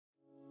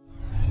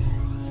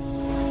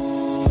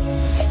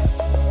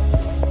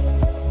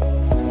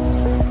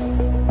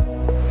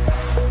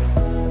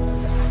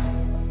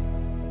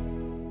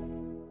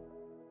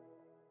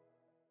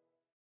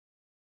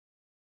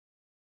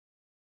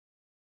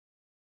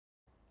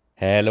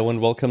Hello and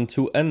welcome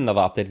to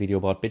another update video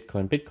about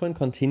Bitcoin. Bitcoin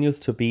continues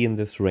to be in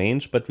this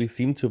range, but we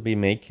seem to be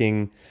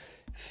making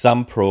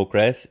some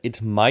progress.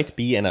 It might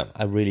be, and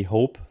I really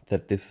hope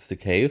that this is the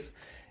case,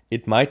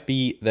 it might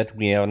be that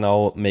we are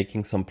now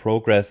making some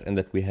progress and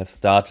that we have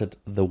started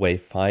the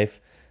wave 5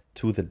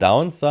 to the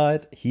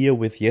downside here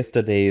with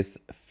yesterday's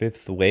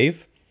fifth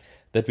wave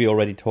that we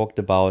already talked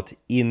about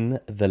in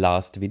the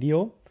last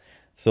video.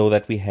 So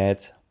that we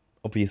had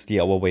obviously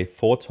our wave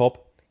 4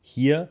 top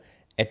here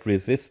at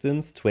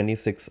resistance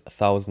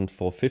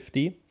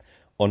 26,450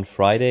 on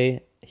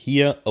Friday.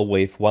 Here a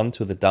wave 1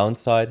 to the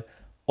downside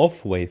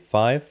of wave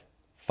 5,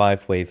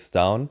 5 waves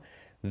down.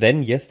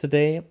 Then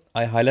yesterday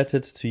I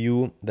highlighted to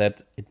you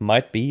that it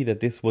might be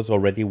that this was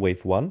already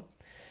wave 1.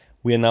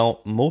 We are now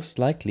most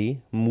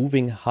likely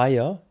moving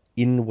higher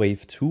in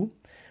wave 2.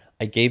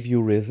 I gave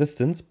you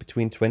resistance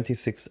between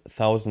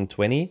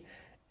 26,020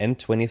 and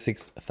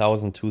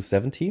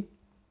 26,270.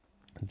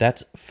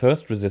 That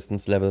first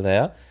resistance level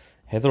there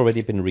has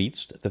already been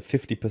reached, the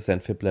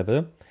 50% fib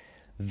level.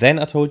 Then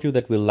I told you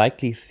that we'll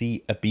likely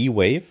see a B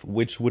wave,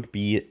 which would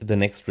be the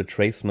next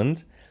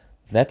retracement.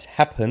 That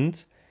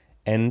happened,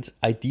 and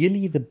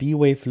ideally the B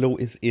wave low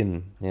is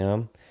in.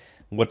 Yeah,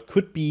 what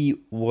could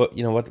be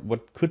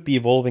what could be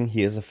evolving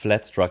here is a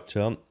flat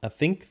structure. I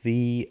think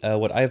the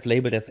what I have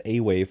labeled as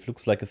A wave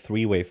looks like a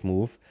 3-wave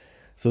move.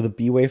 So the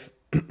B wave,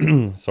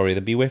 sorry,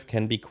 the B wave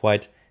can be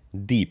quite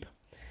deep.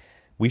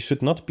 We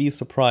should not be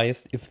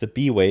surprised if the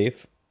B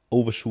wave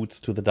overshoots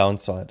to the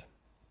downside.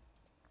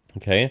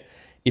 Okay,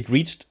 it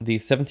reached the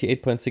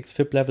 78.6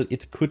 fib level.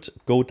 It could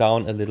go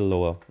down a little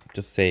lower,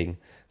 just saying.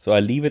 So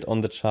I leave it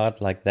on the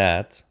chart like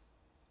that.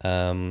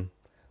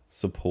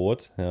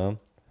 Support, yeah.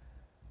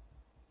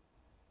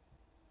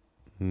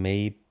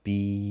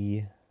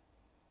 Maybe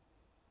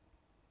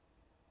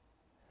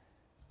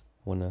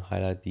want to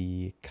highlight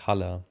the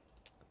color,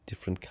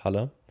 different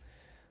color.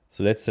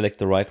 So let's select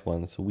the right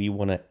one. So we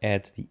want to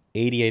add the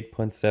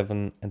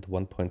 88.7 and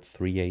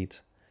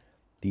 1.38.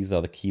 These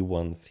are the key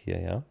ones here,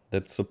 yeah?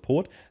 That's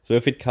support. So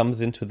if it comes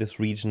into this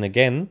region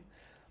again,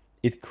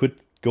 it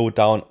could go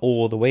down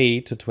all the way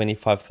to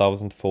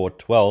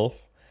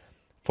 25,412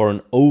 for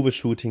an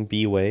overshooting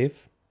B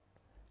wave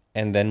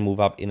and then move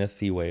up in a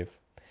C wave.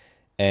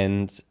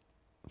 And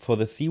for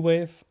the C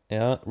wave,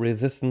 yeah,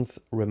 resistance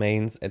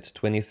remains at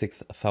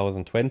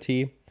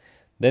 26,020,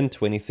 then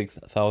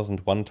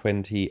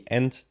 26,120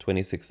 and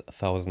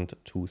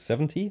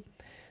 26,270.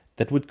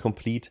 That would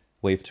complete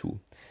wave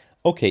 2.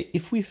 Okay,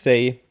 if we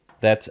say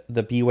that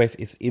the B wave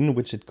is in,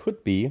 which it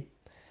could be,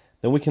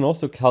 then we can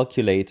also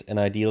calculate an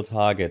ideal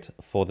target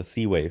for the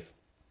C wave.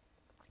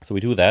 So we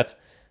do that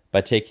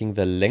by taking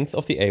the length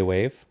of the A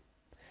wave,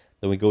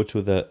 then we go to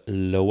the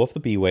low of the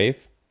B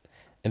wave,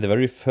 and the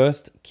very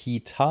first key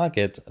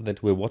target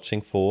that we're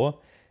watching for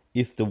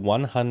is the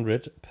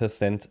 100%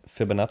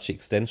 Fibonacci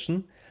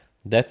extension.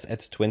 That's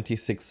at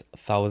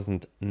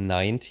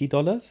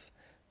 $26,090.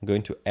 I'm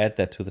going to add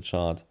that to the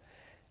chart.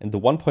 And the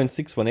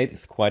 1.618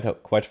 is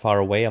quite far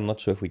away. I'm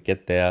not sure if we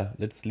get there.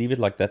 Let's leave it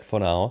like that for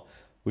now.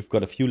 We've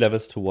got a few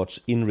levels to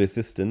watch in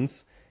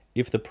resistance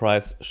if the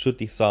price should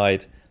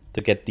decide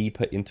to get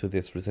deeper into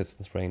this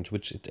resistance range,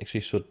 which it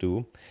actually should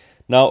do.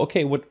 Now,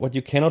 okay, what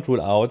you cannot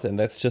rule out, and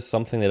that's just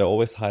something that I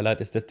always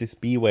highlight, is that this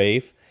B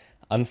wave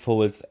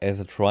unfolds as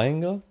a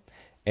triangle.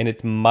 And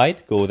it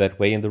might go that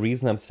way. And the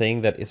reason I'm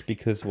saying that is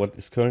because what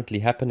is currently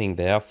happening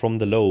there from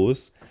the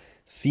lows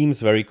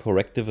seems very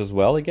corrective as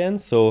well again.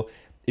 So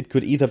it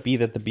could either be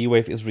that the B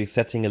wave is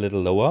resetting a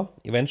little lower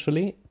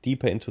eventually,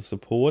 deeper into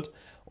support,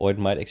 or it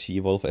might actually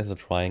evolve as a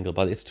triangle.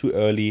 But it's too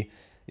early.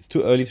 It's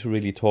too early to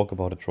really talk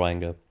about a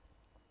triangle.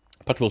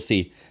 But we'll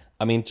see.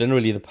 I mean,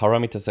 generally the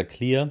parameters are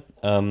clear.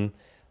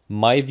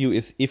 My view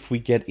is if we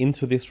get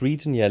into this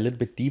region, yeah, a little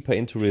bit deeper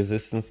into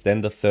resistance,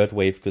 then the third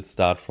wave could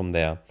start from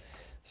there.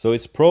 So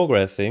it's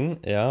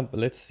progressing, yeah, but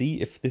let's see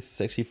if this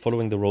is actually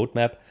following the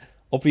roadmap.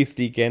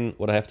 Obviously, again,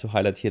 what I have to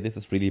highlight here, this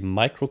is really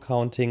micro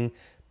counting.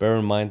 Bear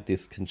in mind,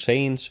 this can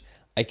change.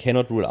 I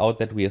cannot rule out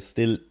that we are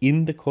still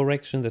in the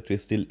correction, that we're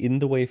still in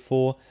the wave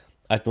 4.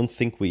 I don't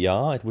think we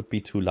are. It would be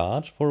too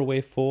large for a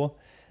wave 4.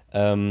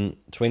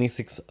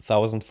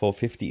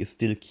 26,450 is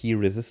still key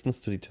resistance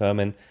to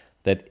determine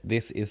that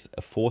this is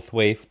a fourth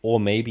wave or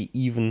maybe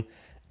even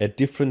a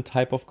different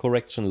type of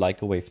correction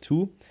like a wave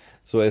 2.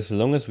 So as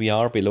long as we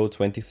are below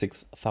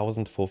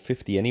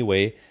 26,450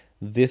 anyway,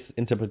 this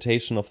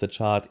interpretation of the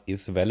chart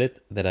is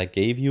valid that I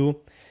gave you.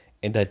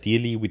 And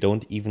ideally, we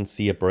don't even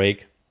see a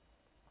break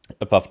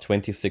above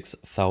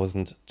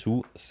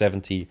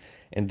 26,270.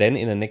 And then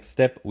in the next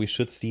step, we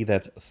should see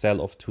that sell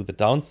off to the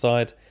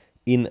downside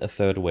in a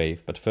third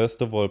wave. But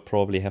first of all,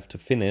 probably have to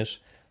finish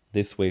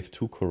this wave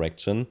 2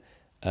 correction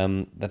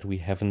that we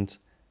haven't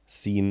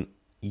seen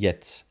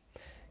yet.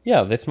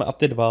 Yeah, that's my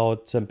update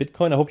about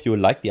Bitcoin. I hope you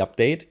liked the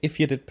update. If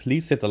you did,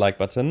 please hit the like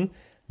button,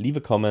 leave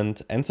a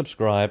comment and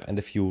subscribe. And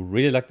if you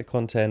really like the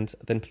content,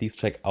 then please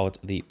check out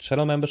the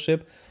channel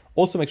membership.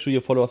 Also, make sure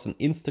you follow us on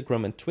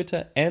Instagram and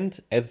Twitter. And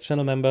as a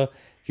channel member,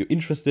 if you're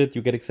interested,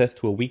 you get access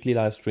to a weekly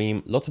live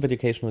stream, lots of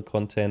educational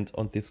content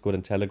on Discord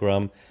and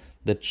Telegram.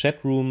 the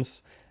chat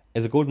rooms.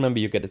 As a gold member,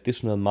 you get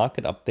additional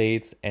market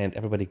updates and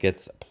everybody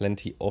gets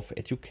plenty of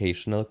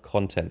educational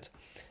content.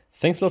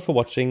 Thanks a lot for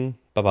watching.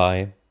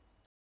 Bye-bye.